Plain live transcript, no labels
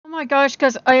my gosh,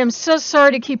 guys, I am so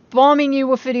sorry to keep bombing you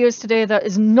with videos today. That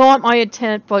is not my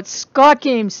intent, but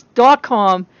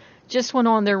scottgames.com just went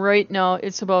on there right now.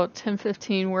 It's about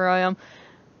 10:15 where I am.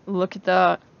 Look at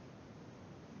that.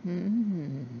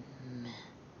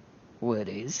 What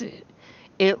is it?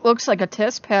 It looks like a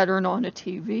test pattern on a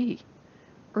TV.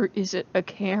 Or is it a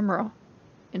camera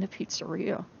in a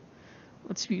pizzeria?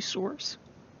 Let's view source.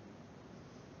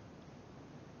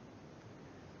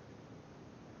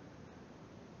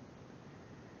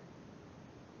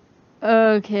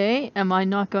 Okay, am I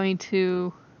not...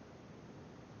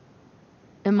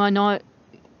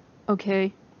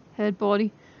 Okay, head,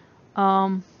 body.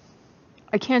 I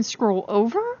can't scroll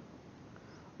over?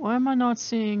 Why am I not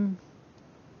seeing...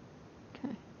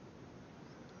 Okay.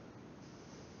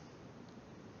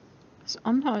 So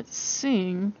I'm not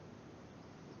seeing...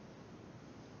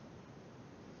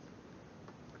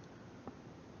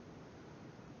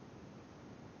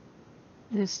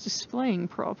 this displaying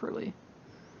properly.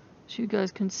 So you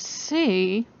guys can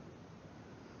see...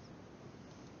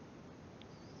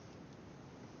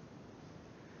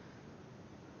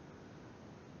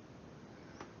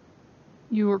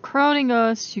 You are crowding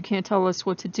us, you can't tell us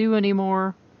what to do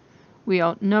anymore. We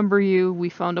outnumber you, we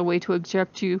found a way to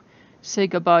eject you. Say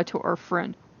goodbye to our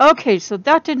friend. Okay, so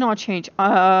that did not change.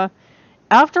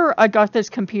 After I got this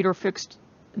computer fixed,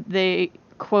 they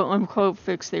quote-unquote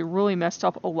fixed, they really messed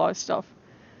up a lot of stuff.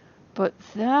 But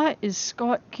that is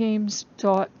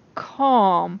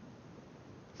scottgames.com.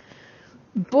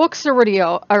 Book's already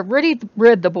out. I already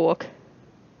read the book.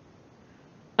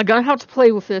 I'm gonna have to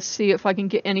play with this, see if I can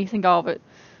get anything out of it.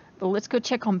 But let's go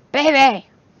check on Baby!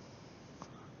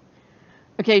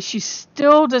 Okay, she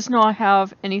still does not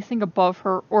have anything above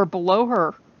her or below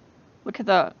her. Look at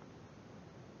that.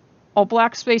 All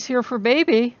black space here for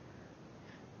Baby.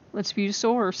 Let's view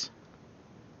source.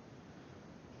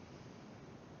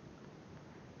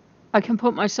 I can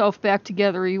put myself back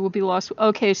together. You will be lost.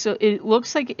 Okay, so it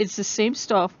looks like it's the same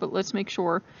stuff, but let's make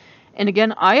sure. And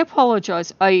again, I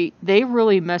apologize. They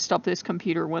really messed up this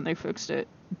computer when they fixed it.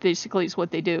 Basically, is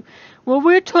what they do. Well,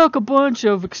 we took a bunch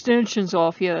of extensions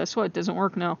off. Yeah, that's why it doesn't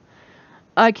work now.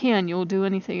 You'll do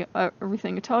anything,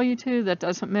 everything I tell you to. That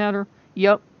doesn't matter.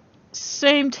 Yep.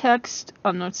 Same text.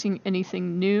 I'm not seeing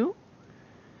anything new.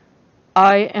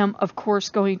 I am, of course,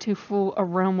 going to fool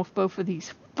around with both of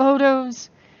these photos.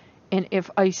 And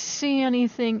if I see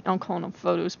anything, I'm calling them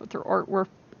photos, but they're artwork.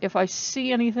 If I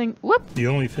see anything, whoop! The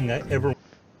only thing I ever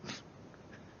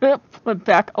went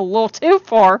back a little too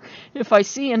far. If I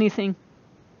see anything,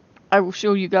 I will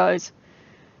show you guys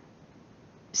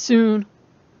soon.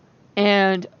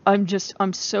 And I'm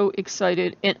so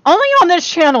excited. And only on this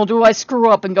channel do I screw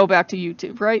up and go back to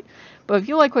YouTube, right? But if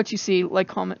you like what you see, like,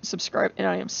 comment, subscribe, and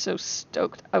I am so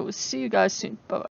stoked. I will see you guys soon. Bye-bye.